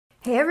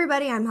Hey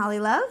everybody, I'm Holly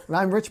Love. And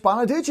I'm Rich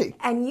Bonaducci.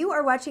 And you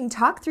are watching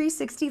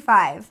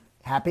TALK365.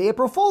 Happy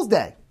April Fool's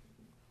Day.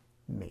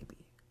 Maybe.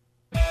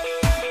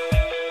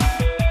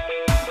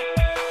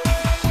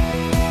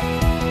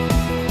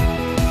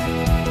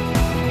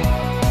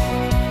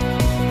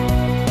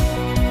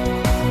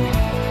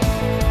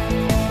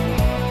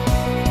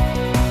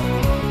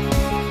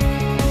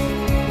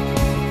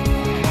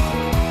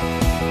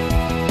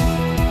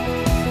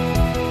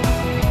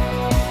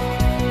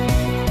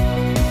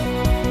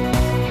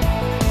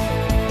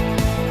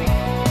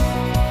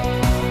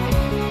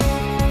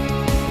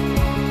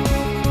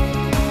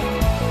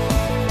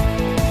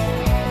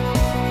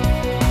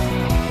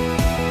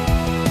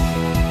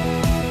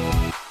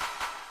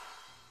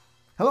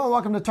 Hello and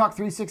welcome to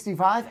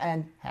TALK365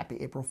 and happy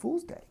April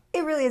Fool's Day.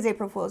 It really is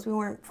April Fool's. We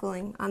weren't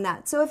fooling on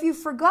that. So if you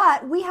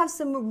forgot, we have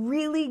some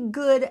really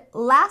good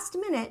last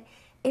minute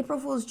April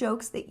Fool's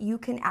jokes that you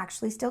can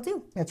actually still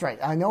do. That's right.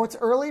 I know it's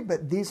early,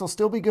 but these will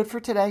still be good for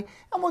today.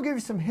 And we'll give you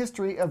some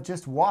history of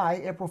just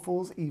why April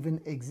Fools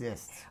even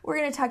exists. We're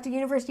going to talk to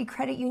University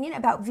Credit Union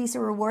about Visa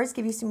rewards,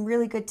 give you some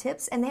really good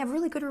tips, and they have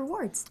really good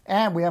rewards.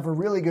 And we have a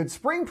really good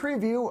spring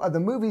preview of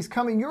the movies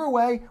coming your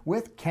way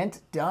with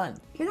Kent Dunn.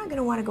 You're not going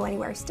to want to go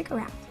anywhere. Stick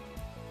around.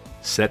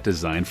 Set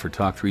design for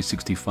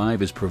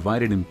TALK365 is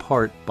provided in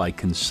part by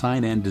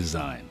Consign and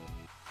Design.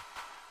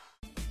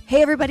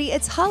 Hey everybody,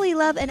 it's Holly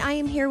Love and I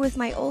am here with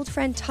my old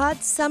friend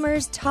Todd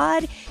Summers.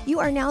 Todd, you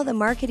are now the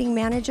marketing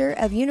manager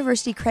of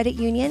University Credit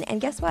Union,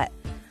 and guess what?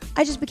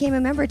 I just became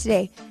a member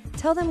today.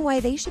 Tell them why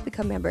they should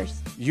become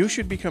members. You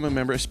should become a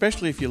member,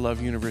 especially if you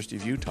love University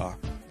of Utah.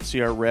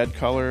 See our red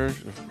color,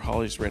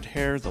 Holly's red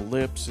hair, the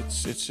lips,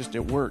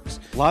 it works.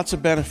 Lots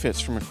of benefits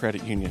from a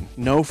credit union.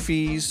 No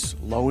fees,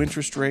 low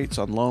interest rates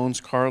on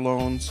loans, car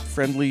loans,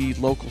 friendly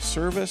local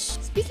service.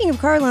 Speaking of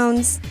car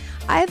loans,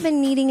 I've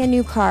been needing a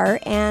new car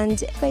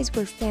and you guys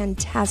were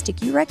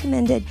fantastic. You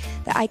recommended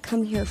that I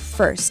come here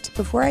first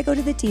before I go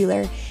to the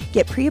dealer,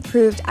 get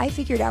pre-approved. I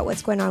figured out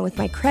what's going on with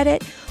my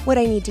credit, what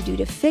I need to do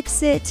to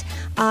fix it,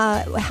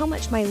 how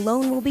much my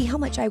loan will be, how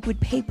much I would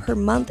pay per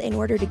month in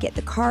order to get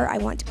the car I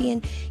want to be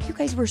in. You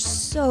guys were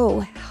so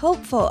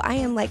helpful. I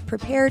am like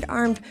prepared,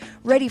 armed,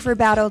 ready for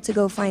battle to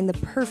go find the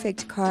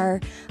perfect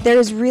car. There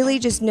is really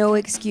just no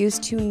excuse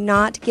to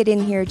not get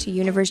in here to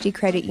University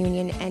Credit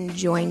Union and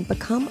join.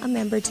 Become a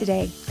member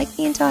today, like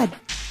me and Todd.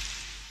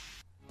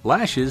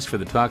 Lashes for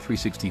the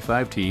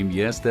TALK365 team.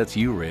 Yes, that's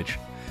you, Rich.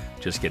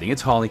 Just kidding,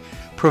 it's Holly.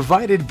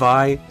 Provided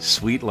by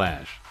Sweet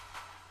Lash.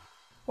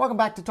 Welcome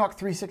back to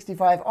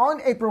TALK365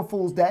 on April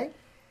Fool's Day.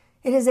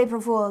 It is April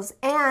Fool's,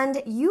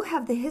 and you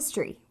have the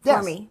history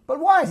for me.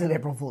 But why is it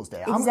April Fool's Day?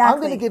 Exactly. I'm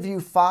going to give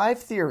you 5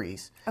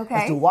 theories as to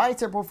Okay. why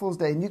it's April Fool's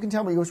Day, and you can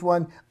tell me which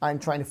one I'm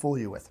trying to fool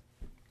you with.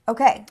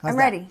 Okay, How's I'm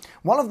that? ready.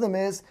 One of them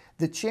is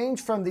the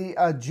change from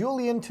the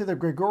Julian to the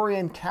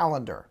Gregorian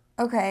calendar.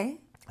 Okay.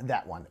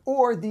 That one.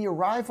 Or the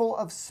arrival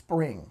of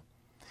spring.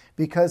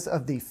 Because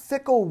of the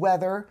fickle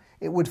weather,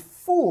 it would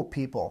fool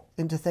people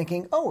into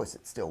thinking, oh, is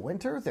it still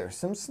winter? There's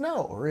some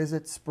snow. Or is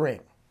it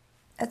spring?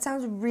 That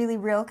sounds really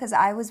real because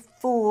I was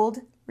fooled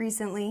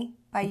recently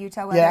by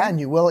Utah weather. Yeah, and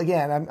you will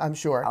again, I'm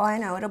sure. Oh, I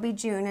know. It'll be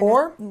June and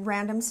Or-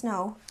 random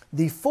snow.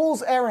 The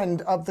fool's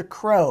errand of the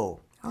crow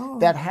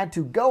that had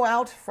to go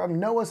out from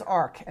Noah's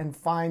Ark and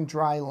find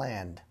dry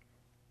land.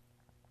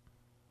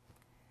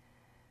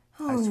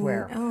 I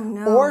swear. Oh,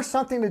 no. Or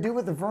something to do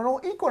with the vernal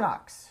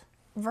equinox.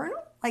 Vernal?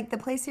 Like the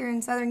place here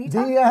in southern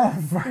Utah?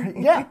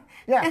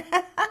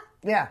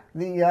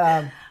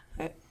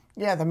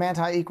 The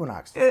Manti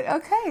equinox.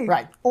 Okay.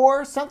 Right.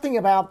 Or something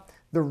about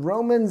the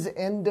Romans'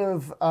 end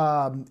of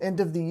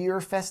the year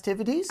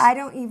festivities. I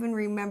don't even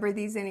remember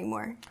these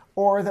anymore.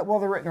 Or that, well,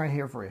 they're written right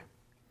here for you.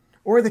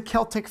 Or the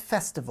Celtic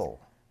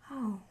festival.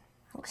 Oh,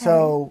 okay.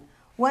 So,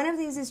 one of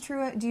these is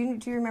true. Do you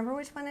remember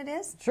which one it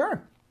is?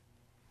 sure.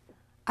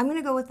 I'm going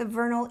to go with the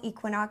vernal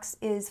equinox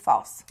is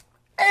false.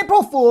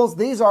 April Fools,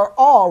 these are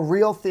all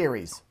real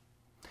theories.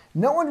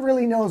 No one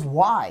really knows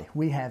why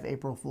we have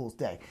April Fool's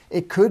Day.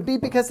 It could be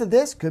because of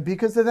this, could be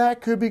because of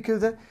that, could be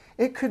because of that.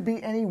 It could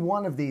be any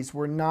one of these.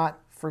 We're not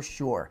for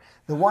sure.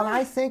 The one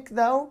I think,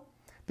 though,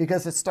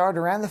 because it started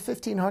around the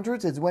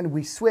 1500s, is when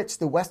we switched,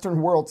 the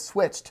Western world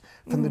switched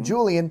from the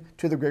Julian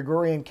to the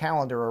Gregorian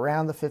calendar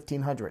around the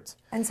 1500s.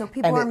 And so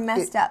people are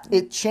messed up.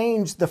 It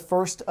changed the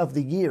first of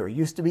the year. It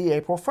used to be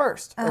April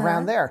 1st,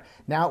 around there.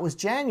 Now it was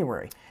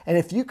January. And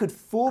if you could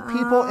fool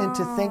people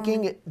into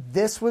thinking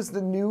this was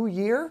the new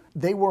year,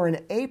 they were an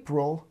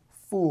April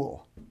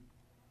fool.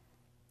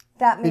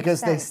 That makes Because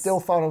sense. they still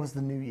thought it was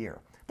the new year.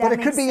 That But it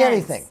could makes be sense.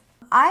 anything.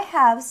 I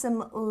have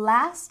some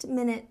last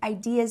minute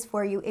ideas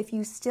for you. If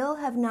you still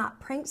have not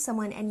pranked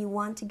someone and you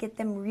want to get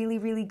them really,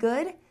 really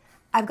good,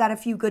 I've got a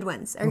few good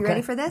ones. Are you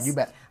ready for this? You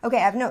bet. Okay,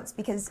 I have notes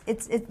because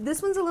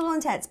this one's a little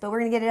intense, but we're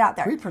going to get it out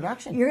there.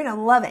 Pre-production. You're going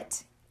to love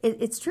it.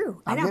 It's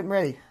true. I know. I'm getting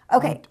ready.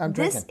 Okay, I'm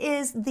this drinking.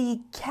 is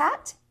the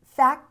cat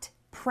fact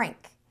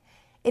prank.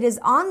 It is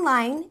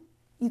online.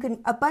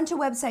 A bunch of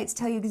websites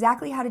tell you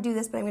exactly how to do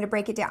this, but I'm going to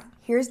break it down.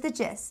 Here's the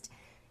gist.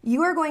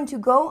 You are going to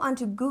go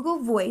onto Google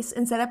Voice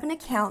and set up an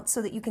account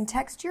so that you can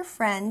text your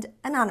friend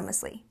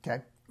anonymously.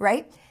 Okay.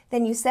 Right?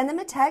 Then you send them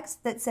a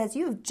text that says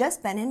you have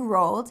just been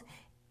enrolled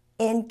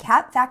in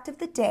Cat Fact of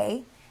the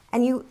Day,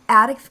 and you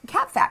add a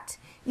cat fact.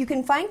 You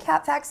can find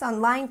cat facts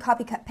online,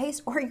 copy, cut,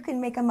 paste, or you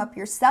can make them up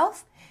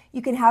yourself.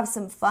 You can have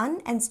some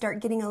fun and start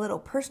getting a little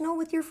personal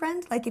with your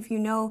friend. Like if you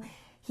know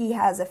he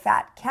has a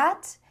fat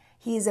cat,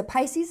 he's a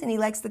Pisces and he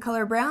likes the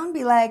color brown,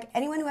 be like,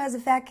 anyone who has a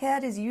fat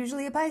cat is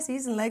usually a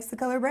Pisces and likes the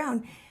color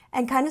brown.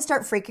 And kind of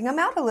start freaking them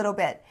out a little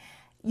bit.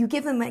 You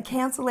give them a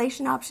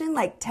cancellation option,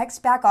 like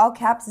text back all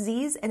caps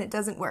Z's, and it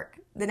doesn't work.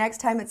 The next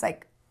time it's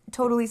like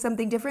totally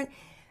something different.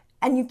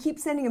 And you keep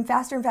sending them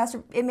faster and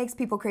faster. It makes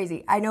people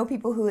crazy. I know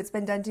people who it's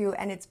been done to,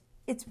 and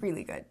it's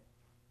really good.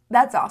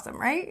 That's awesome,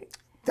 right?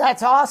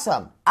 That's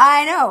awesome.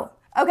 I know.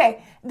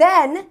 Okay,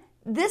 then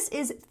this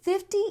is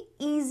 50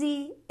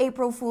 easy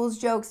April Fool's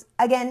jokes.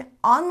 Again,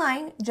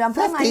 online. Jump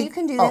 50? online. You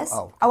can do this.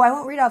 Oh. I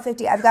won't read all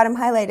 50. I've got them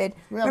highlighted.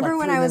 Remember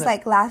when I was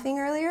like laughing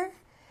earlier?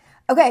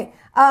 Okay.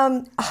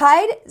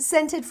 Hide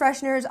scented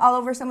fresheners all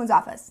over someone's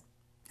office.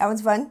 That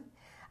one's fun.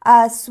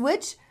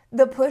 Switch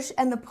the push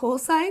and the pull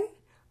sign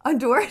on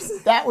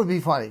doors. That would be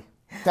funny.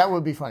 That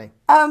would be funny.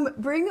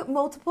 Bring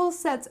multiple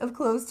sets of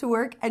clothes to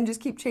work and just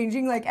keep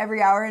changing like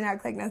every hour and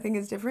act like nothing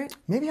is different.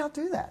 Maybe I'll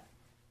do that.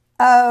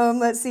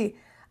 Let's see.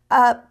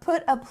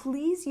 Put a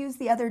please use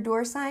the other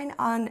door sign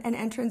on an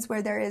entrance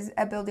where there is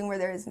a building where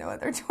there is no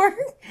other door.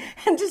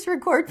 And just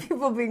record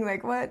people being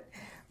like, what?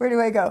 Where do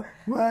I go?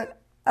 What?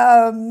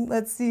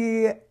 Let's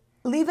see.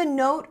 Leave a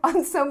note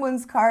on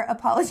someone's car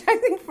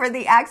apologizing for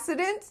the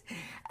accident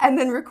and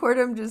then record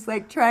them just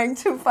like trying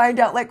to find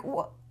out like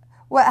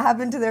what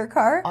happened to their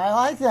car. I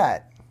like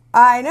that.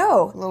 I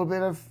know. A little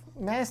bit of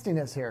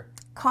nastiness here.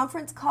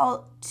 Conference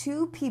call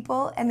 2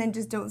 people and then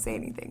just don't say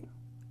anything.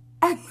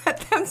 And let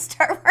them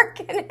start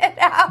working it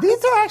out.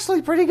 These are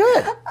actually pretty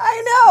good.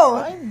 I know.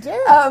 I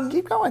do.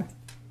 Keep going.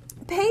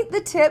 Paint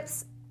the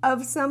tips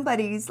of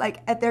somebody's,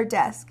 like at their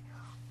desk,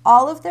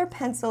 all of their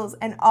pencils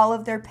and all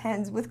of their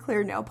pens with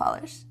clear nail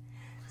polish.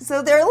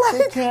 So they're like,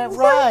 They can't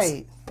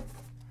write.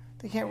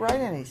 They can't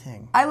write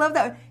anything. I love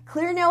that.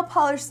 Clear nail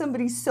polish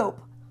somebody's soap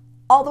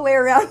all the way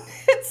around.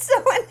 It's so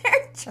in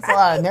there. That's a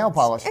lot of nail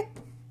polish.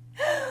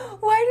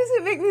 Why does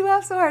it make me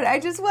laugh so hard? I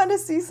just want to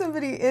see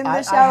somebody in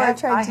the shower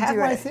trying to do it. I have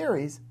my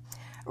theories.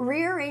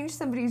 Rearrange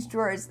somebody's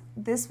drawers.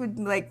 This would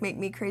like make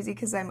me crazy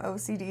because I'm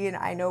OCD and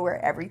I know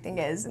where everything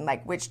is and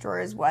like which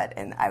drawer is what,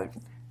 and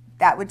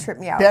that would trip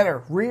me out.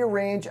 Better,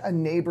 rearrange a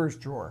neighbor's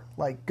drawer.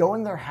 Like go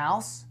in their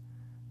house.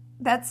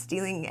 That's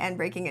stealing and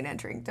breaking and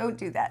entering. Don't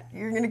do that.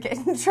 You're going to get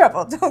in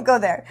trouble. Don't go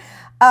there.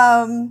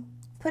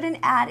 Put an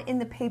ad in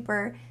the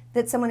paper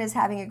that someone is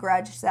having a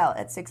garage sale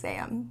at 6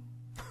 a.m.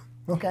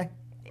 Okay.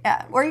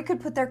 Yeah, or you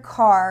could put their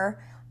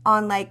car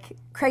on like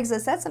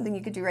Craigslist. That's something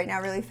you could do right now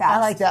really fast. I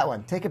like that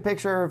one. Take a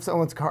picture of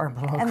someone's car and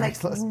put it on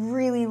Craigslist. Like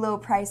really low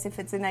price if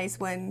it's a nice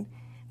one.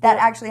 That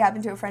actually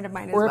happened to a friend of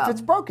mine as well. Or if it's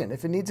broken,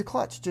 if it needs a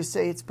clutch, just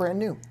say it's brand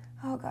new.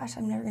 Oh gosh,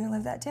 I'm never going to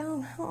live that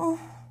down. Oh.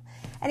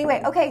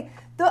 Anyway, okay,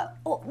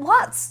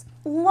 lots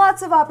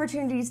of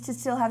opportunities to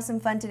still have some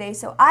fun today.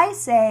 So I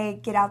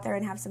say get out there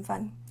and have some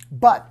fun.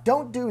 But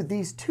don't do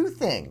these 2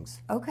 things.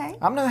 Okay.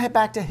 I'm going to head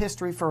back to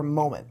history for a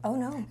moment. Oh,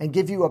 no. And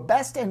give you a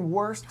best and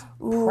worst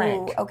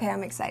prank. Okay,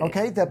 I'm excited.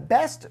 Okay, the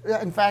best,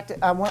 in fact,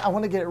 I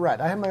want to get it right.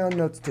 I have my own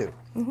notes too.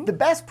 Mm-hmm. The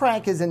best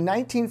prank is in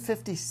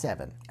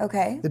 1957.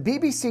 Okay. The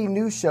BBC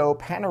news show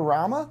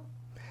Panorama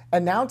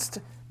announced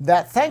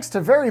that thanks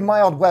to very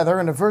mild weather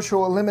and a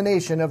virtual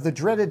elimination of the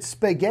dreaded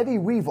spaghetti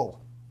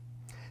weevil,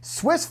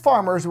 Swiss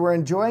farmers were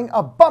enjoying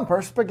a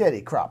bumper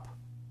spaghetti crop.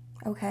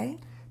 Okay.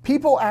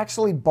 People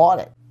actually bought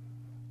it.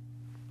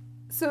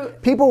 So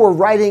people were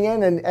writing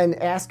in and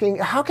asking,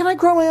 how can I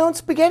grow my own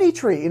spaghetti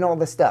tree and all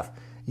this stuff?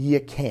 You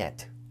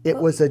can't. It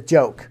was a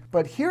joke.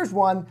 But here's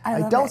one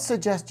I don't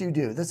suggest you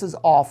do. This is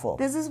awful.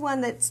 This is one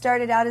that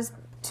started out as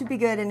to be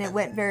good and it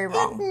went very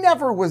wrong. It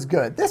never was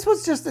good. This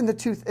was just in the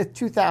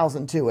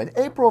 2002. In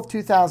April of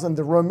 2000,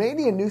 the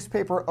Romanian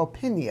newspaper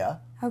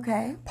Opinia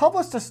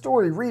published a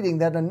story reading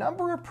that a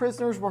number of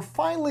prisoners were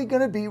finally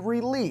going to be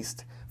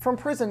released from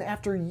prison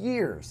after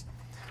years.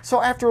 So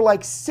after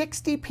like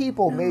 60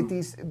 people made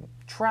these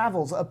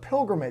travels, a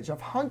pilgrimage of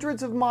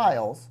hundreds of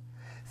miles,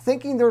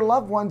 thinking their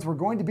loved ones were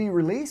going to be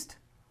released,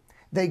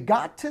 they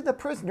got to the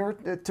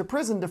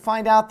prison to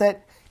find out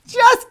that,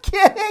 just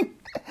kidding,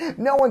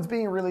 no one's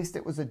being released.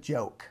 It was a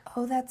joke.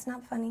 Oh, that's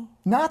not funny.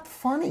 Not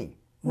funny,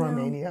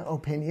 Romania,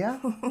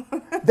 Opinia.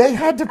 They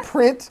had to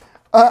print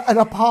an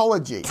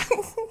apology.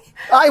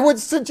 I would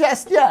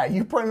suggest,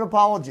 you print an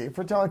apology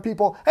for telling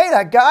people, hey,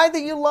 that guy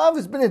that you love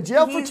has been in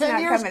jail for 10 years. He's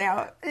not coming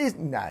out. He's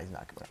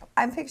not coming out.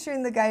 I'm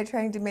picturing the guy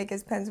trying to make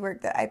his pens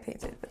work that I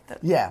painted.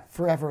 Yeah,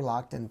 forever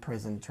locked in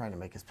prison trying to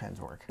make his pens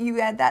work.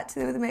 You add that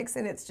to the mix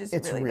and it's just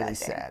really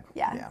sad.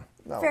 Yeah.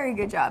 Very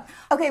good job.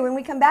 Okay, when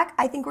we come back,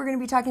 I think we're going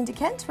to be talking to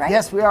Kent, right?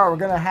 Yes, we are. We're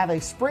going to have a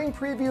spring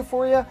preview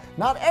for you.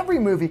 Not every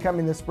movie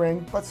coming this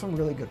spring, but some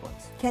really good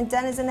ones. Kent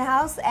Dunn is in the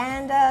house,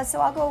 and so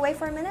I'll go away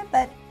for a minute,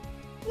 but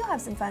you'll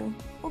have some fun.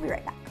 We'll be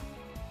right back.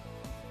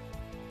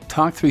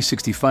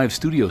 TALK365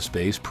 studio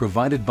space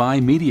provided by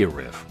Media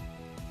Riff.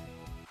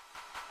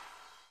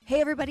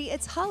 Hey everybody,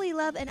 it's Holly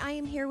Love, and I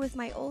am here with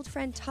my old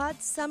friend Todd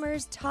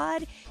Summers.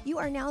 Todd, you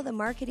are now the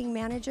marketing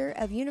manager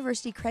of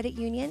University Credit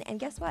Union,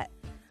 and guess what?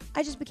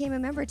 I just became a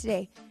member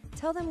today.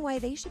 Tell them why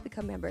they should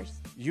become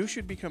members. You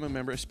should become a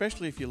member,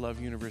 especially if you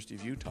love University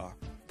of Utah.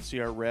 See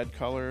our red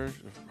color,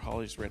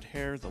 Holly's red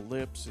hair, the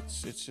lips,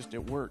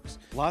 it works.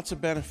 Lots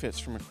of benefits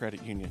from a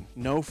credit union.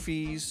 No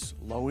fees,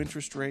 low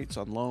interest rates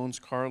on loans,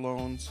 car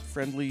loans,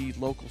 friendly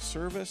local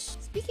service.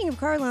 Speaking of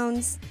car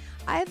loans,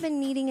 I've been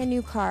needing a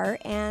new car,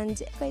 and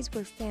you guys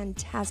were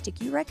fantastic.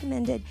 You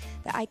recommended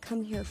that I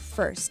come here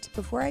first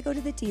before I go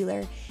to the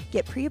dealer,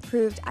 get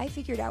pre-approved. I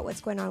figured out what's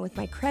going on with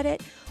my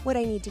credit, what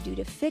I need to do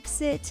to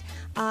fix it,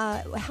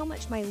 how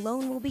much my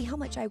loan will be, how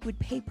much I would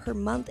pay per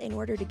month in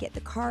order to get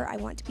the car I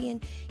want to be in.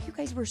 You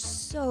guys were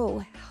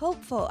so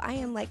helpful. I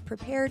am like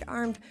prepared,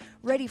 armed,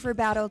 ready for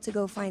battle to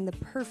go find the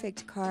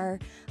perfect car.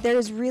 There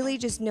is really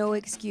just no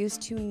excuse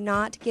to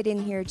not get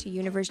in here to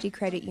University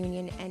Credit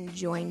Union and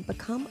join.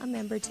 Become a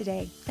member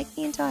today, like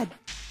me and Todd.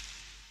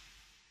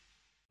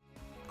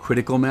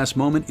 Critical Mass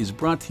Moment is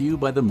brought to you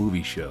by The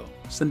Movie Show,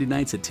 Sunday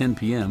nights at 10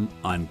 p.m.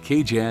 on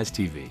KJazz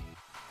TV.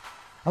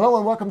 Hello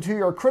and welcome to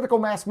your Critical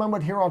Mass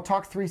Moment here on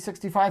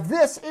TALK365.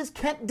 This is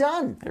Kent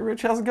Dunn. Hey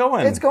Rich, how's it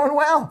going? It's going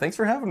well. Thanks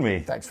for having me.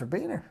 Thanks for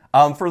being here.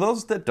 For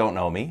those that don't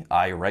know me,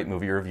 I write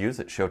movie reviews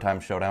at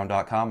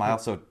ShowtimeShowdown.com. I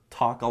also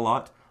talk a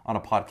lot on a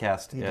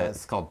podcast.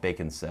 It's called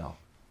Bacon Sale.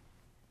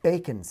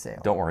 Bacon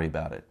Sale. Don't worry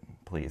about it,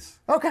 please.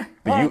 Okay.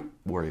 But you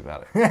worry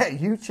about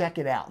it. You check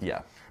it out.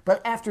 Yeah. But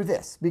after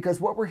this,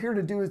 because what we're here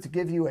to do is to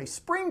give you a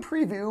spring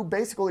preview,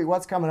 basically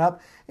what's coming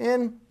up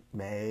in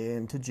May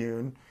into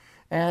June.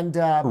 And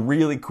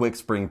really quick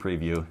spring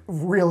preview.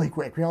 Really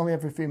quick. We only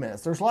have a few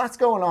minutes. There's lots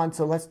going on,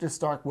 so let's just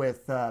start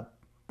with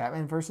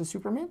Batman versus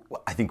Superman.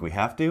 Well, I think we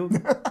have to.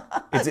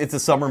 It's a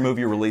summer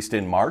movie released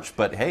in March,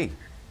 but hey.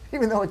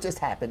 Even though it just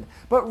happened.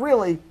 But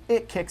really,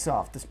 it kicks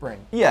off the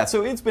spring. Yeah,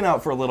 so it's been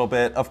out for a little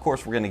bit. Of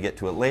course, we're going to get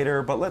to it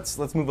later, but let's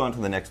move on to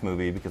the next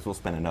movie because we'll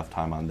spend enough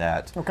time on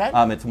that. Okay.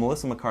 It's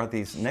Melissa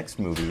McCarthy's next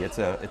movie. It's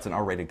an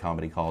R-rated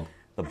comedy called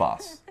The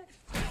Boss.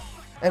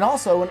 And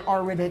also an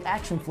R-rated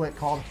action flick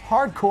called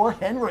Hardcore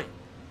Henry.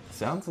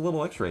 Sounds a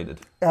little X-rated.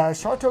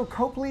 Sharlto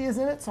Copley is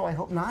in it, so I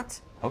hope not.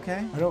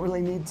 Okay. I don't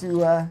really need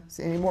to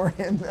see any more of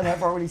him than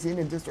I've already seen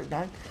in District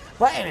 9.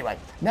 But anyway,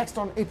 next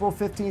on April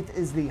 15th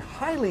is the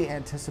highly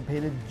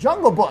anticipated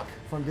Jungle Book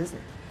from Disney.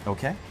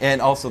 Okay. And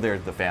also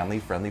there's the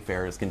family-friendly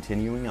fare is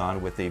continuing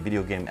on with a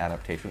video game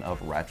adaptation of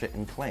Ratchet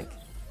and Clank.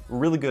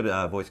 Really good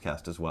voice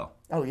cast as well.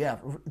 Oh, yeah.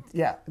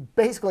 Yeah.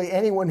 Basically,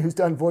 anyone who's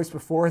done voice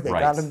before, they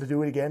got them to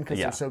do it again because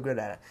they're so good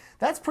at it.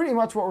 That's pretty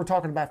much what we're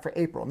talking about for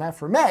April. Now,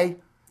 for May,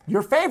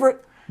 your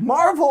favorite,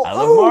 Marvel. I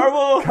love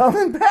Marvel.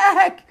 Coming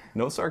back.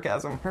 No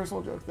sarcasm.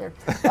 Personal joke there.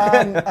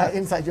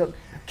 Inside joke.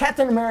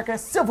 Captain America,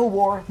 Civil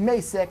War, May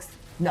 6th.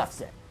 Enough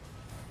said.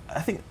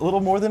 I think a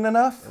little more than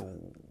enough.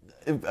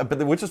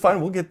 But which is fine,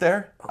 we'll get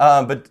there.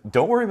 But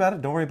don't worry about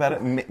it, don't worry about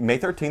it. May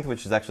 13th,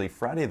 which is actually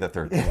Friday the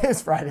 13th. It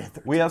is Friday the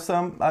 13th. We have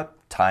some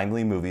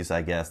timely movies,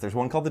 I guess. There's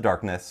one called The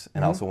Darkness,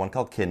 and also one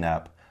called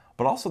Kidnap.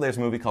 But also there's a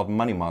movie called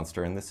Money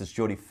Monster, and this is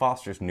Jodie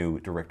Foster's new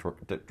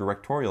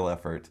directorial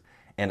effort.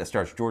 And it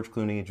stars George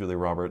Clooney, Julia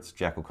Roberts,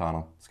 Jack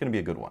O'Connell. It's going to be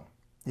a good one.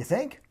 You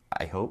think?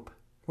 I hope.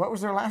 What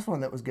was their last one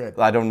that was good?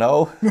 I don't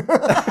know.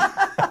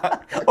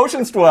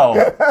 Ocean's 12.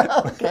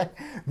 Okay.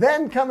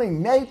 Then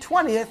coming May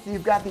 20th,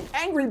 you've got the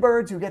Angry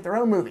Birds who get their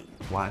own movie.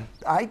 Why?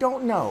 I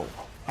don't know,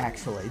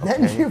 actually. Okay.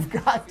 Then you've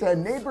got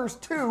Neighbors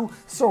 2,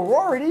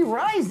 Sorority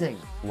Rising.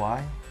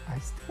 Why? I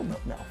still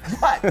don't know.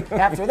 But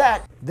after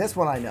that, this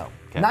one I know.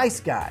 Okay. Nice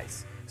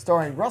Guys,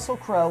 starring Russell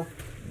Crowe,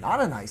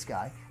 not a nice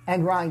guy,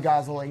 and Ryan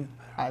Gosling,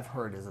 I've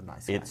heard is a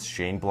nice guy. It's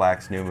Shane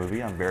Black's new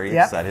movie. I'm very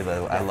excited.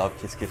 I love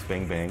Kiss Kiss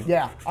Bang Bang.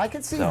 Yeah, I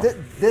can see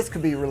this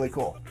could be really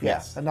cool.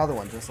 Yes. Another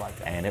one just like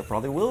that. And it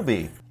probably will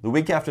be. The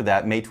week after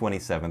that, May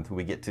 27th,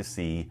 we get to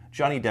see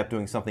Johnny Depp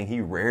doing something he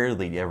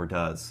rarely ever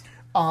does.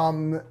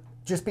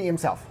 Just be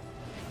himself.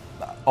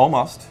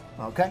 Almost.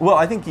 Okay. Well,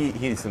 I think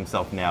he's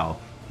himself now.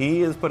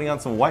 He is putting on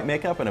some white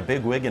makeup and a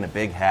big wig and a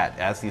big hat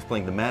as he's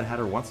playing the Mad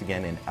Hatter once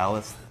again in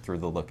Alice Through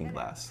the Looking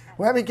Glass.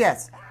 Well, let me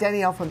guess. Danny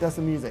Elfman does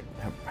the music.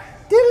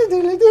 You're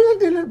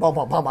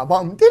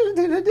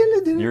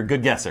a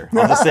good guesser.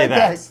 I'll just say that.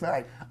 Yes,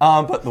 right.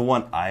 But the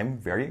one I'm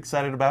very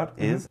excited about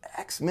is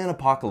X-Men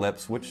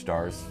Apocalypse, which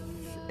stars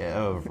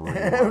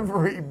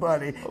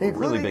everybody, including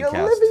really big Olivia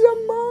cast.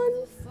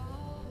 Munn.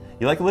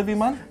 You like Olivia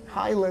Munn?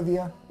 Hi,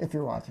 Olivia, if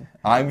you're watching.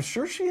 I'm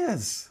sure she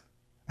is.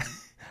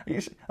 Are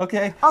you sure?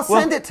 Okay. I'll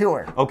send it to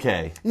her.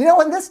 Okay. You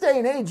know, in this day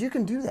and age, you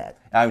can do that.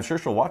 I'm sure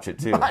she'll watch it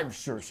too. I'm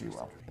sure she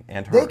will.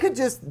 And her. They could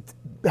just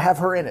have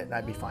her in it, and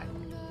I'd be fine.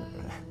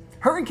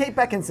 Her and Kate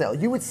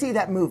Beckinsale, you would see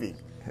that movie.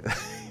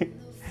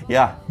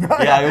 Yeah,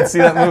 I would see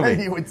that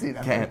movie. You would see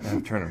that movie.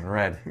 I'm turning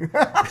red.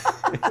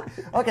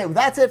 Okay, well,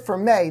 that's it for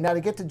May. Now to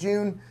get to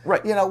June,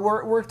 right? You know,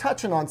 we're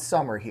touching on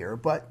summer here,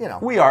 but you know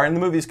we are, and the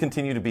movies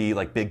continue to be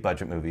like big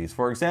budget movies.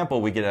 For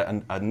example, we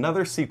get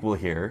another sequel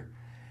here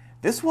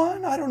This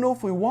one, I don't know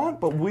if we want,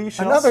 but we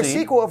shall Another see.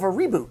 sequel of a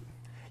reboot.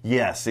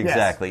 Yes,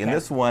 exactly. Yes, And okay.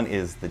 this one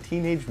is the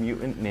Teenage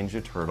Mutant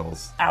Ninja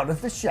Turtles. Out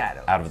of the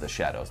Shadows. Out of the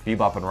Shadows.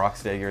 Bebop and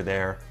Rocksteady are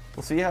there.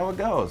 We'll see how it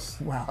goes.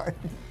 Wow.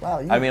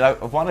 Wow. I mean, I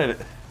wanted...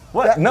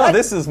 What? No,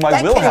 this is my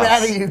that wheelhouse. Came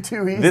out of you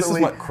too easily. This is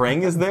what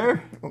Krang is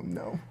there? Oh,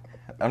 no.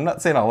 I'm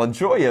not saying I'll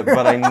enjoy it,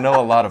 but I know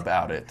a lot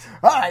about it.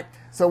 All right.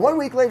 So 1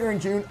 week later in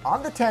June,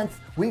 on the 10th,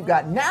 we've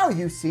got Now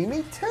You See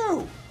Me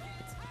 2.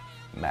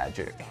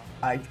 Magic.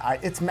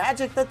 It's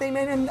magic that they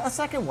made a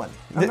second one.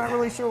 I'm not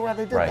really sure why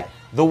they did Right. that.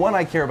 The one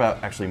I care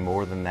about actually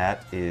more than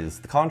that is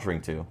The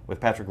Conjuring 2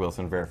 with Patrick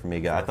Wilson, Vera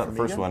Farmiga. I thought the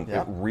first one,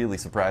 yep. it really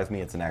surprised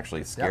me. It's an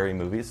actually scary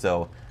movie,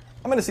 so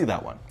I'm going to see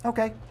that one.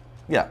 Okay.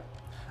 Yeah.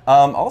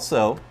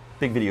 Also,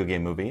 big video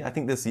game movie. I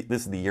think this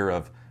is the year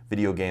of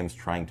video games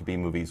trying to be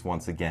movies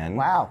once again.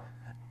 Wow.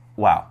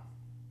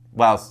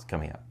 WoW's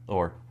coming out.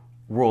 Or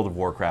World of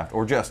Warcraft.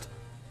 Or just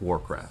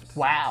Warcraft.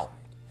 Wow.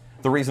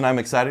 The reason I'm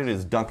excited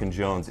is Duncan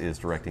Jones is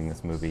directing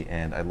this movie,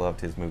 and I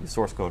loved his movie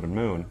Source Code and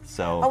Moon,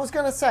 so... I was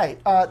going to say,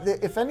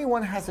 if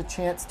anyone has a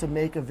chance to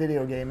make a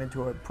video game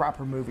into a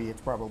proper movie,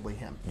 it's probably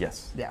him.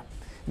 Yes. Yeah.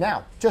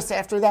 Now, just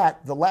after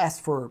that, the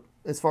last for,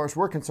 as far as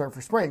we're concerned,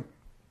 for spring,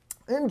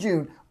 in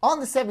June, on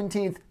the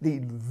 17th, the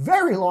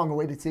very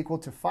long-awaited sequel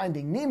to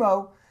Finding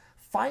Nemo,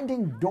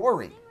 Finding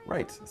Dory.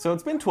 Right. So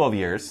it's been 12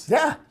 years.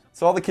 Yeah.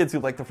 So all the kids who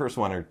liked the first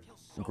one are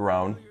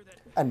grown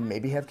And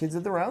maybe have kids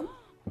of their own.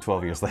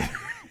 12 years later.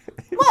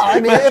 Well, I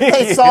mean, if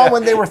they saw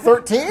when they were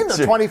 13 or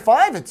Sure.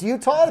 25, it's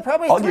Utah. They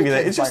probably have I'll three give you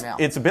that. kids It's just, by now.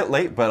 it's a bit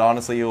late, but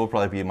honestly, it will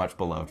probably be much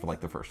beloved for like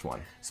the first one.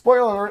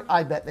 Spoiler alert,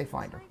 I bet they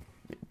find her.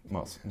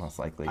 Most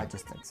likely. I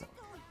just think so.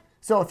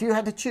 So if you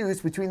had to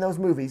choose between those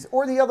movies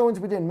or the other ones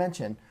we didn't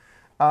mention,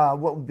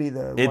 what would be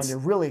the one you're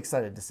really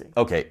excited to see?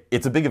 Okay,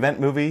 it's a big event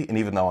movie, and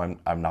even though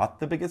I'm not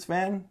the biggest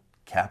fan,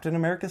 Captain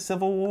America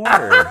Civil War.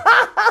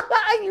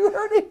 You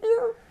heard it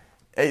here.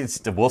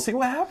 We'll see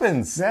what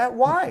happens.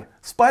 Why?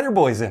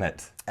 Spider-Boy's in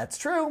it. That's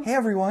true. Hey,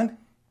 everyone.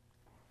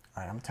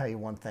 All right, I'm going to tell you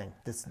one thing.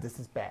 This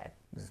is bad.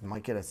 This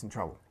might get us in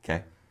trouble.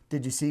 Okay.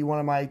 Did you see one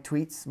of my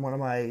tweets, one of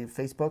my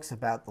Facebooks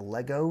about the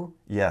Lego?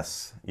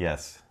 Yes.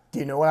 Do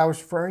you know what I was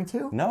referring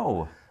to?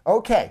 No.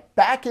 Okay,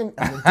 I'm going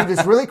to do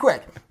this really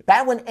quick.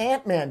 Back when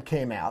Ant-Man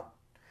came out,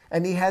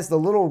 and he has the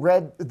little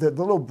red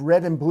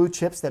and blue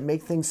chips that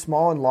make things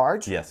small and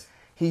large. Yes.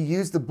 He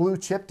used the blue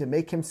chip to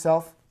make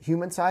himself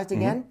human-sized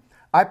again.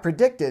 I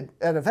predicted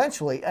that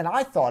eventually, and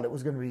I thought it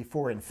was going to be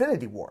for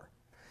Infinity War,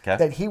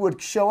 that he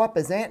would show up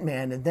as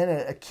Ant-Man and then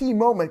at a key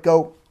moment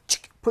go,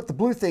 put the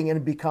blue thing in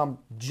and become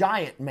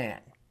Giant Man.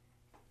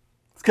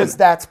 Because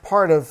that's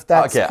part of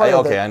that's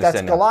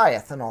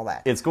Goliath and all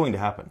that. It's going to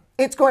happen.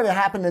 It's going to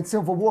happen in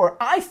Civil War,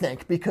 I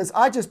think, because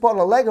I just bought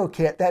a Lego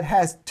kit that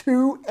has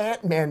 2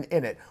 Ant-Men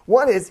in it.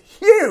 One is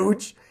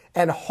huge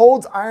and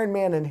holds Iron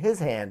Man in his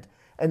hand,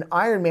 and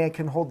Iron Man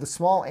can hold the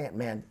small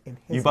Ant-Man in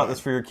his hand. You bought this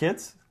for your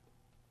kids?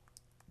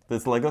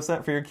 This Lego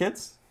set for your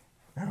kids?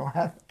 I don't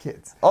have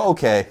kids. Oh,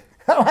 okay.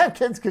 I don't have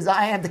kids because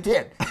I am the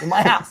kid in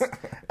my house.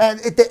 And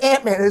the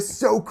Ant-Man is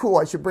so cool.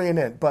 I should bring it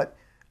in. But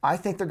I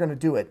think they're going to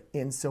do it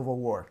in Civil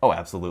War. Oh,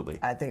 absolutely.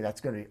 I think that's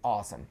going to be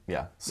awesome.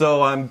 Yeah.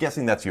 So I'm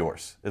guessing that's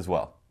yours as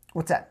well.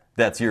 What's that?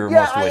 That's your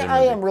most awaited movie.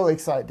 I am really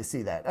excited to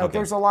see that. Okay.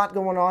 There's a lot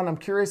going on. I'm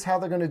curious how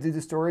they're going to do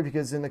the story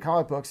because in the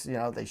comic books,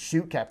 they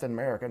shoot Captain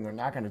America and they're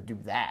not going to do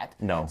that.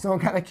 No. So I'm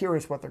kind of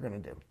curious what they're going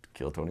to do.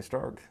 Kill Tony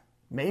Stark.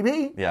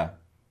 Maybe. Yeah.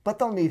 But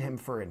they'll need him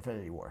for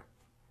Infinity War.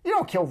 You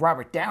don't kill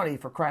Robert Downey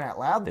for crying out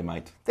loud. They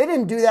might. They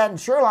didn't do that in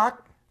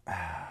Sherlock.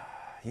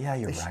 Yeah,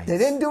 you're right. They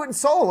didn't do it in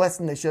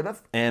Soloist, and they should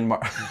have. And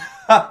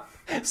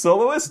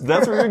Soloist?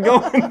 That's where you're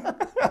going?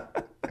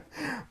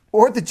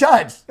 Or the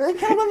judge. They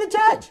killed him, the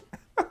judge.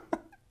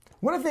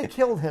 What if they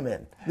killed him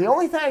in? The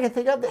only thing I can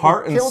think of that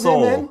Heart and killed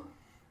Soul. him in.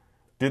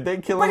 Did they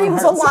kill But him he in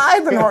was Heart and Soul?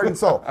 alive in Heart and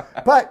Soul.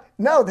 But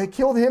no, they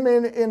killed him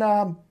in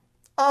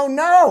oh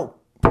no.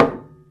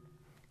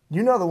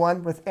 You know the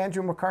one with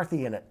Andrew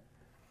McCarthy in it.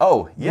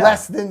 Oh, yeah.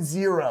 Less Than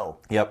Zero.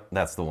 Yep,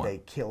 that's the one. They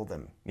killed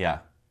him. Yeah.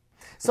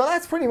 So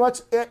that's pretty much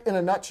it in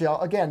a nutshell.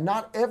 Again,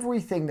 not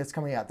everything that's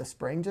coming out this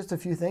spring, just a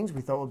few things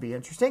we thought would be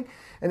interesting.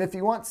 And if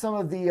you want some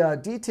of the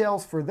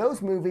details for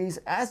those movies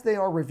as they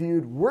are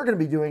reviewed, we're going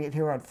to be doing it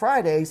here on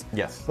Fridays.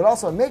 Yes. But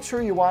also make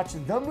sure you watch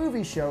The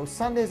Movie Show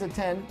Sundays at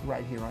 10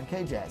 right here on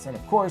KJazz. And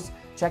of course,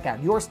 check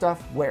out your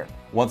stuff where?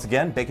 Once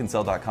again,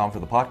 baconcell.com for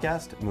the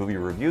podcast, movie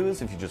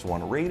reviews if you just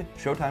want to read,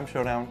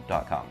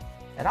 showtimeshowdown.com.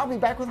 And I'll be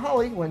back with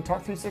Holly when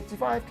Talk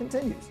 365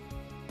 continues.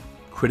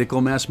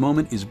 Critical Mass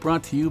Moment is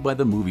brought to you by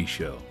The Movie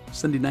Show,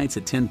 Sunday nights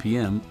at 10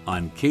 p.m.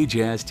 on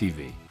KJazz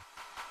TV.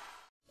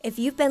 If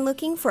you've been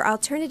looking for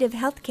alternative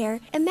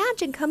healthcare,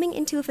 imagine coming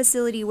into a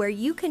facility where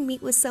you can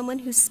meet with someone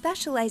who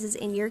specializes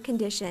in your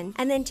condition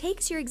and then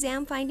takes your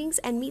exam findings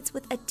and meets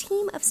with a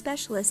team of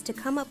specialists to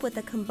come up with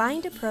a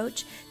combined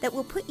approach that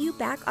will put you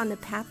back on the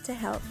path to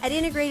health. At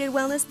Integrated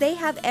Wellness, they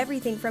have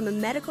everything from a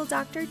medical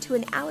doctor to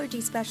an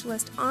allergy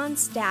specialist on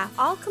staff.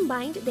 All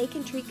combined, they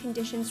can treat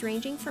conditions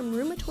ranging from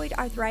rheumatoid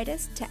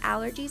arthritis to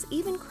allergies,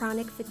 even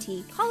chronic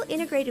fatigue. Call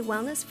Integrated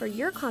Wellness for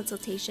your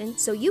consultation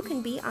so you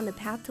can be on the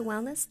path to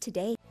wellness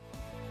today.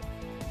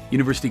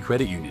 University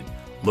Credit Union,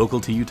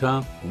 local to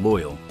Utah,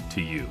 loyal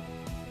to you.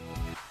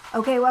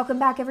 Okay, welcome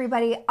back,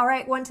 everybody. All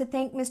right, want to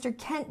thank Mr.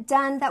 Kent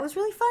Dunn. That was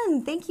really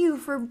fun. Thank you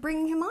for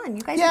bringing him on.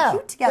 You guys were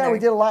cute together. Yeah, we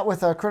did a lot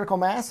with critical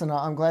mass, and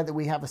I'm glad that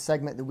we have a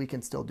segment that we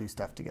can still do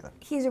stuff together.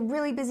 He's a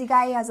really busy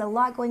guy. He has a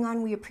lot going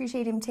on. We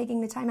appreciate him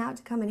taking the time out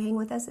to come and hang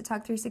with us at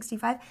Talk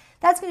 365.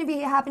 That's going to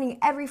be happening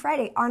every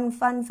Friday on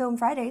Fun Film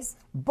Fridays.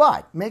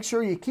 But make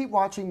sure you keep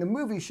watching the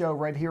movie show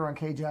right here on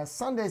KJazz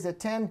Sundays at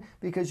 10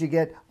 because you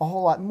get a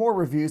whole lot more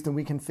reviews than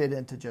we can fit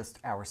into just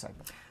our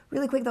segment.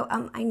 Really quick, though,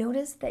 I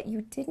noticed that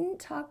you didn't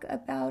talk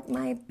about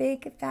my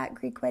big fat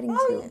Greek wedding,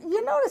 Oh, too.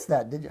 you noticed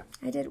that, did you?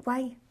 I did.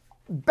 Why?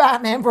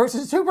 Batman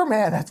versus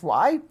Superman, that's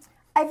why.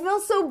 I feel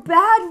so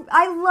bad.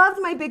 I loved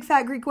my big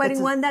fat Greek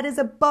wedding one. That is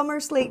a bummer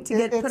slate to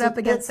get put up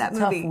against that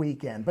movie. It's a tough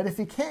weekend. But if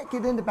you can't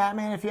get into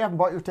Batman, if you haven't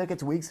bought your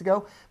tickets weeks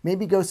ago,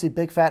 maybe go see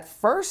Big Fat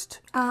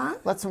first.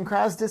 Let some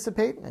crowds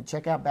dissipate and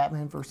check out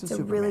Batman versus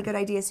Superman. It's a really good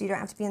idea, so you don't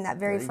have to be in that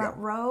very front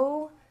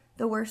row.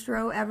 The worst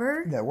row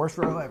ever. The worst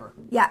row ever.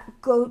 Yeah,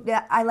 go.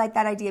 I like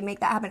that idea. Make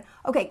that happen.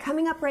 Okay,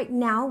 coming up right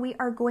now, we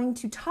are going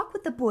to talk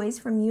with the boys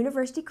from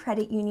University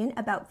Credit Union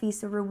about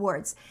Visa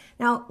rewards.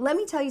 Now, let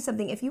me tell you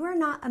something. If you are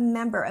not a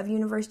member of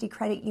University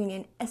Credit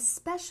Union,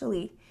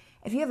 especially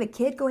if you have a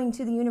kid going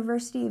to the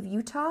University of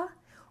Utah,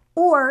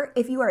 or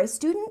if you are a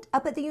student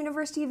up at the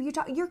University of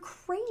Utah, you're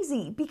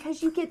crazy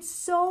because you get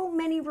so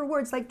many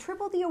rewards, like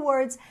triple the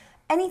awards,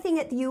 anything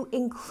at the U,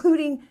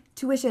 including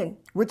tuition.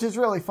 Which is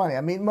really funny.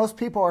 I mean, most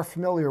people are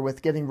familiar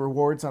with getting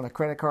rewards on a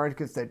credit card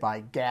because they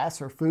buy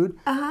gas or food.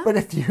 But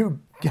if you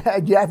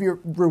have your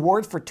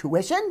rewards for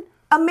tuition,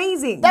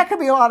 amazing. That could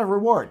be a lot of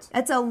rewards.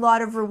 That's a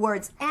lot of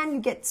rewards. And you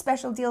get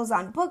special deals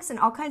on books and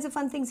all kinds of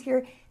fun things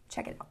here.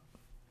 Check it out.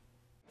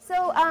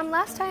 So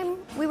last time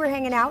we were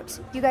hanging out,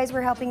 you guys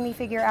were helping me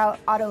figure out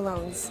auto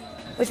loans,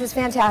 which was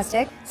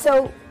fantastic.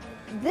 So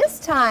this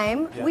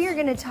time, we are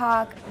going to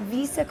talk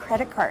Visa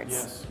credit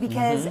cards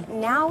because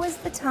now is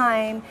the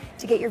time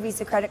to get your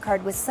Visa credit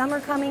card with summer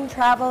coming,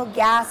 travel,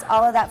 gas,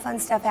 all of that fun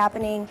stuff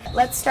happening.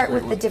 Let's start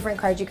with the different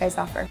cards you guys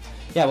offer.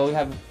 Yeah, well, we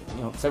have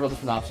several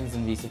different options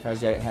in Visa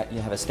cards. You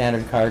have a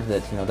standard card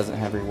that doesn't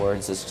have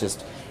rewards. It's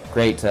just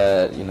great,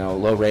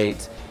 low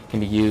rate, can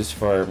be used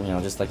for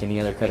just like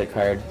any other credit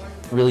card.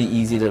 Really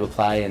easy to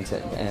apply and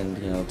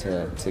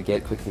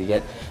to quickly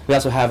get. We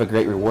also have a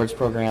great rewards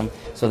program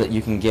so that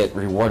you can get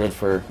rewarded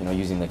for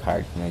using the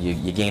card.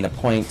 You gain a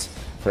point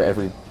for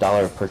every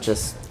dollar of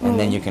purchase, and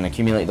then you can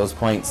accumulate those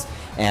points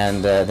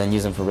and then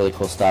use them for really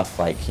cool stuff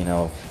like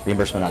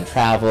reimbursement on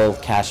travel,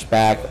 cash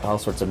back, all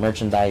sorts of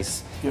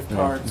merchandise,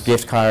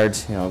 gift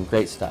cards,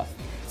 great stuff.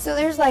 So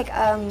there's like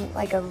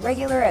a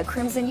regular, a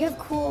Crimson. You have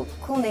cool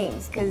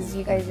names because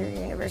you guys are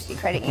University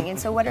Credit Union.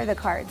 So what are the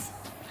cards?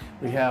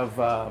 We have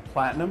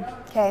Platinum.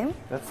 Okay.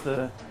 That's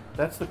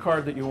the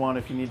card that you want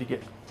if you need to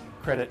get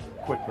credit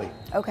quickly.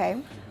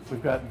 Okay.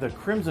 We've got the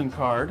Crimson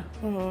card,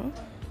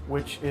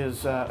 which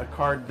is a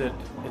card that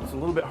it's a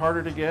little bit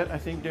harder to get, I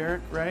think,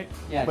 Derek, right?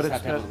 Yeah, but it's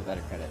it's got a got little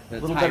better credit. a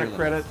little better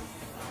credit,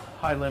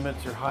 high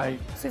limits or high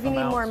So if you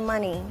need more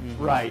money,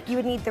 right, you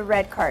would need the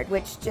red card,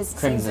 which just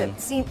Crimson.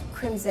 seems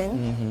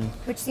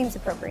which seems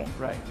appropriate.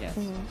 right. Yes.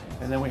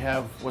 And then we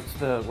have what's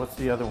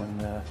the other one?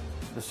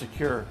 The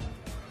Secure.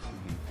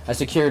 A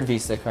secured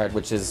Visa card,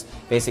 which is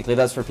basically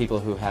that's for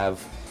people who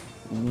have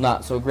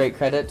not so great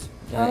credit.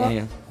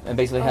 And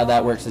basically how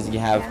that works is you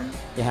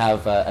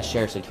have a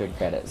share secured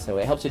credit, so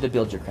it helps you to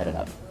build your credit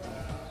up.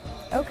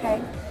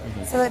 Okay.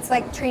 So it's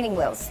like training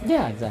wheels.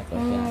 Yeah, exactly.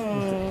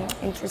 Yeah.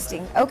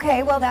 Interesting.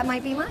 Okay, well that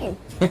might be mine.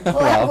 We'll Well,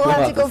 have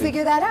to we'll go see.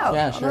 figure that out.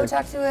 Yeah, I'll sure. go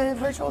talk to a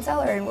virtual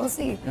teller and we'll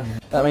see.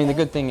 I mean, the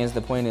good thing is,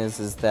 the point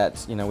is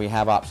that we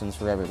have options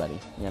for everybody.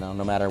 No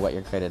matter what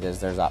your credit is,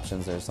 there's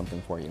options. There's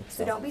something for you.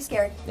 So don't be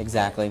scared.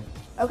 Exactly.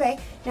 Okay.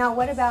 Now,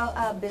 what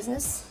about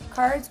business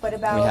cards? What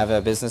about We have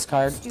a business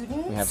card.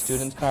 students? We have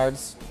student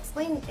cards.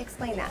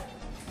 Explain that.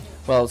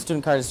 Well,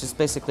 student card is just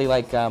basically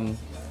like a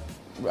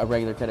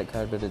regular credit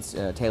card, but it's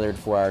tailored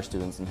for our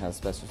students and has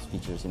special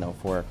features,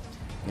 for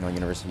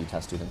University of Utah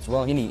students.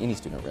 Well, any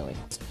student really.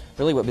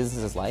 Really, what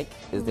businesses like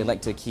is they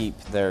like to keep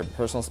their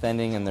personal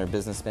spending and their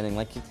business spending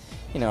like.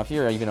 If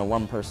you're even a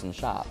one-person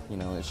shop,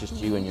 it's just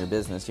you and your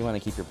business, you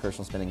want to keep your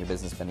personal spending, your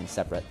business spending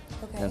separate.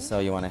 Okay. And so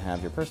you want to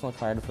have your personal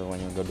card for when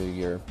you go do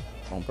your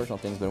own personal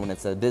things, but when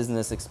it's a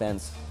business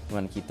expense, you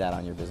want to keep that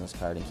on your business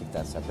card and keep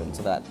that separate. And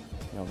so that,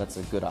 that's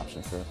a good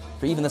option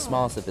for even the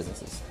smallest of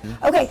businesses.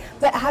 Okay,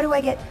 but how do I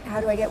get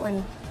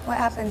one? What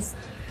happens?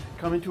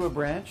 come into a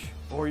branch,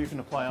 or you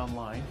can apply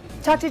online.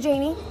 Talk to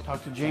Janie.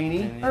 Talk to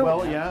Janie. Or-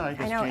 Well, yeah, I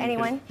guess I know, Janie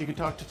anyone. You can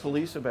talk to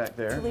Talisa back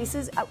there.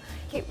 Lisa's. Oh,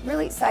 okay,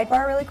 really,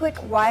 sidebar really quick.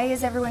 Why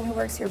is everyone who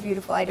works here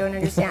beautiful? I don't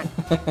understand.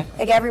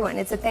 Like everyone,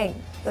 it's a thing.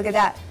 Look at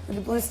that. Look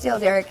at blue steel,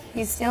 Derek.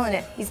 He's stealing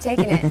it. He's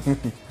taking it.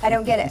 I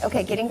don't get it.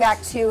 Okay, getting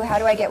back to how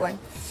do I get one?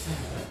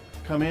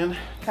 Come in,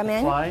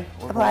 Apply,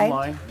 or apply. go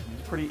online.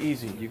 It's pretty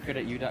easy.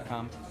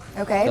 ucreditu.com.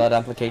 Okay. Fill out an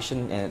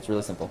application, and it's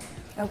really simple.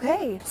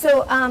 Okay.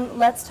 So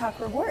let's talk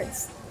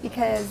rewards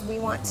because we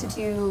want to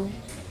do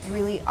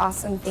really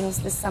awesome things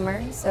this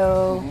summer.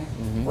 So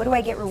what do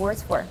I get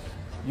rewards for?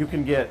 You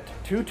can get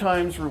 2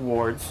 times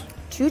rewards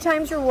 2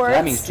 times rewards.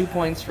 That means 2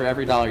 points for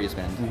every dollar you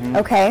spend.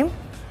 Okay.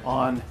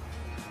 on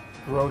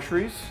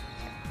groceries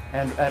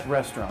and at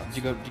restaurants.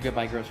 Did you go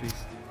buy groceries?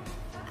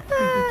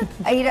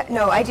 I eat.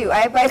 No, I do.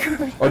 I buy.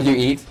 Or do you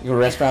eat? You go to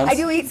restaurants? I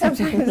do eat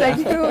sometimes. I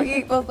do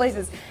eat both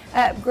places,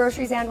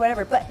 groceries and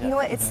whatever. But you know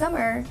what? It's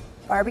summer,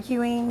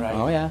 barbecuing, Right.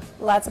 Oh, yeah.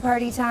 lots of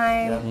party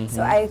time.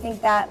 So I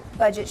think that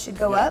budget should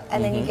go up,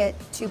 and then you get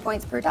 2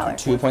 points per dollar.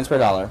 2 points per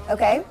dollar.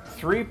 Okay.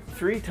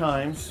 Three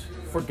times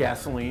for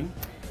gasoline.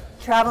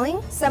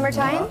 Traveling,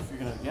 summertime, You're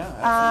gonna,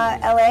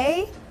 yeah,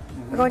 LA.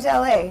 We're going to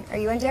LA. Are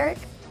you in, Derek?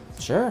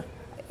 Sure.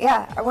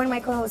 Yeah. One of my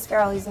co-hosts,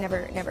 Farrell, he's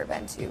never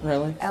been to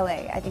Really?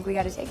 LA. I think we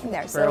got to take him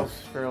there. So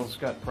Farrell's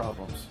got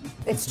problems.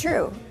 it's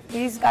true.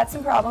 He's got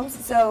some problems.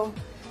 So,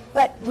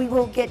 but we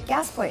will get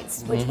gas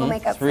points, which will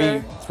make up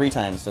Three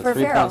times, so for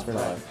 3 Farrell. points per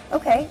dollar.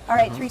 Okay. All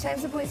right. 3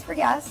 times the points for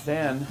gas.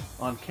 Then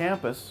on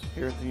campus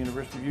here at the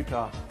University of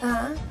Utah,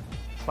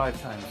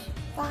 5 times.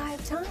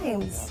 5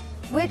 times.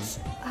 Which,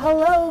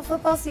 hello,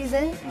 football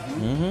season.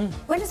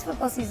 When does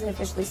football season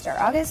officially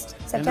start? August?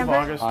 September?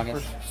 End of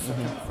August. August.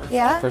 September 1st.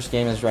 Yeah? First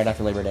game is right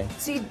after Labor Day.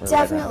 So you We're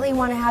definitely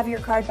want to have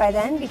your card by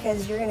then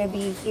because you're going to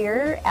be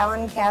here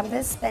on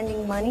campus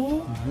spending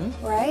money,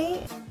 right?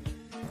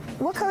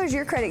 What color is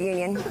your credit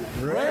union?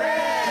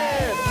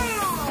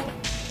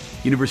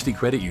 University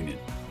Credit Union.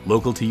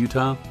 Local to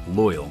Utah,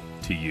 loyal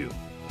to you.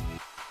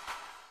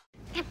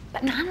 Yeah,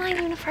 but an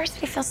online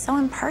university feels so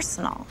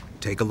impersonal.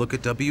 Take a look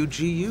at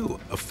WGU.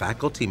 A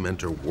faculty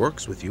mentor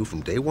works with you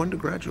from day 1 to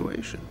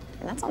graduation.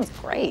 And that sounds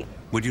great.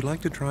 Would you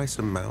like to try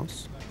some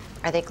mouse?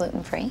 Are they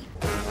gluten-free?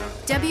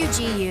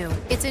 WGU.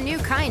 It's a new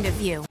kind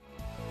of you.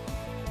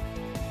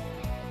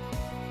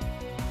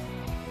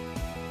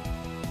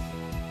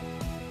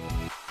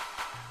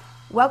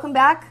 Welcome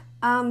back.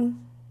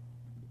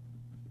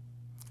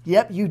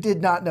 Yep, you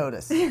did not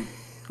notice.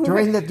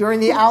 During the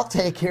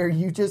outtake here,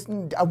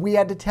 we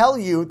had to tell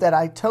you that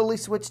I totally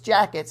switched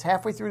jackets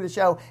halfway through the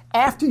show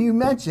after you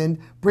mentioned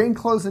bring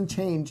clothes and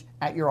change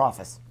at your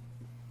office.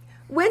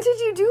 When did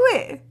you do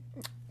it?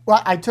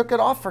 Well, I took it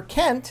off for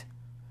Kent,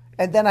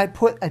 and then I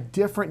put a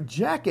different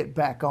jacket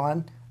back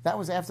on. That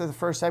was after the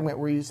first segment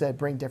where you said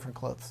bring different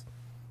clothes.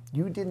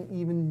 You didn't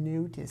even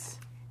notice.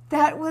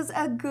 That was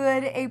a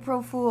good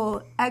April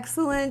Fool.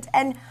 Excellent.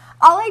 And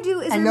all I do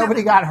is And remember,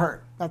 nobody got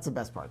hurt. That's the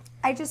best part.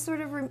 I just sort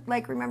of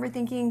remember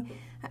thinking,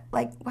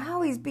 like,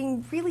 wow, he's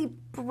being really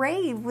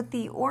brave with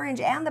the orange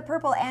and the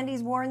purple, and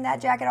he's worn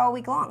that jacket all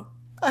week long.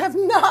 I have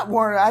not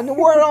worn it. I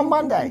wore it on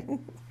Monday.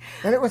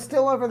 And it was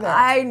still over there.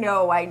 I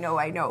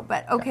know.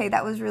 But okay,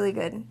 that was really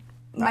good.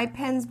 My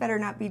pens better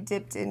not be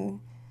dipped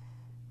in.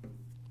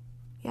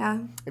 Yeah.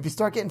 If you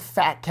start getting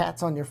fat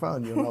cats on your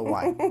phone, you'll know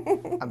why.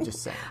 I'm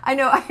just saying. I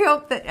know. I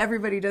hope that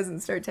everybody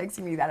doesn't start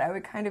texting me that. I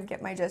would kind of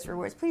get my just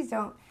rewards. Please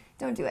don't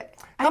do it.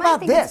 How about I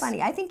think this? it's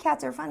funny. I think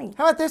cats are funny.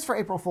 How about this for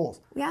April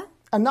Fools? Yeah?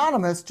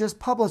 Anonymous just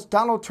published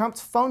Donald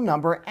Trump's phone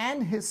number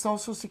and his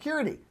social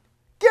security.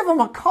 Give him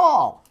a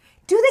call.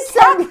 Do the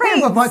cat Send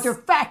pranks. him a bunch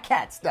of fat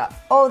cat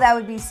stuff. Oh, that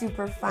would be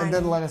super fun. And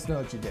then let us know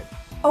what you did.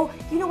 Oh,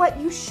 you know what?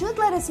 You should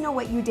let us know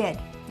what you did.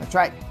 That's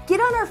right. Get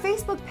on our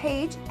Facebook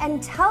page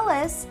and tell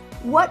us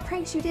what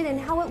pranks you did and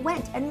how it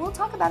went, and we'll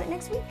talk about it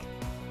next week.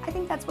 I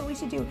think that's what we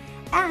should do.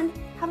 And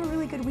have a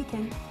really good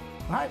weekend.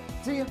 All right.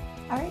 See you.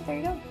 All right, there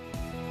you go.